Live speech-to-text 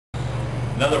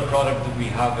Another product that we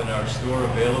have in our store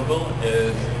available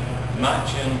is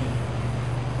matching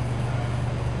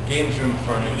Gameroom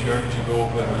furniture to go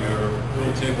with your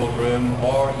pool table room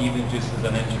or even just as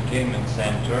an entertainment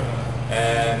centre.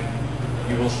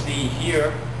 You will see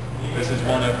here, this is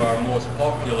one of our most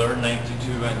popular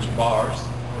 92-inch bars.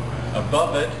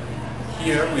 Above it,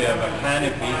 here we have a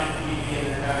canopy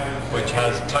which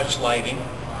has touch lighting,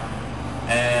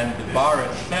 and the bar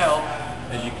itself,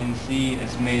 as you can see,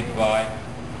 is made by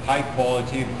high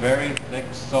quality, very thick,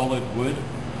 solid wood.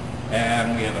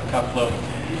 And we have a couple of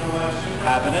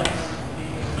cabinets,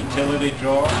 utility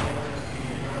drawer,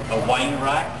 a wine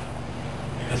rack.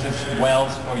 This is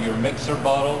wells for your mixer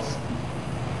bottles,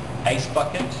 ice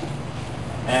bucket,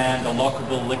 and a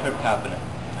lockable liquor cabinet.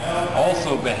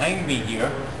 Also behind me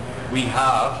here, we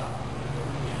have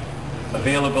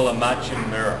available a matching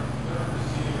mirror.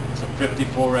 It's a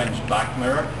 54-inch back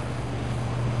mirror.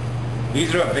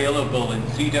 These are available in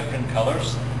 3 different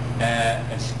colors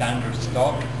as standard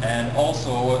stock, and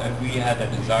also if we had a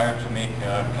desire to make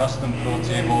a custom pool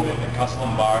table with a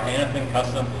custom bar, anything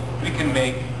custom, we can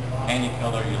make any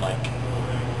color you like.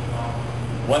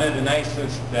 One of the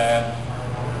nicest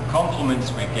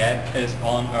compliments we get is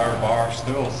on our bar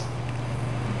stools.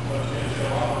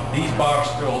 These bar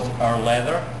stools are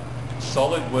leather,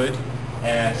 solid wood,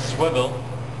 swivel,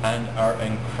 and are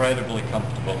incredibly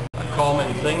comfortable. A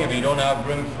common thing, if you don't have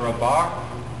room for a bar,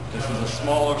 this is a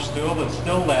smaller stool that's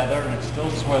still leather and it still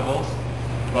swivels,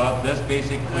 but this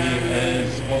basically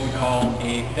is what we call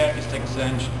a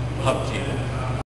 36-inch hub table.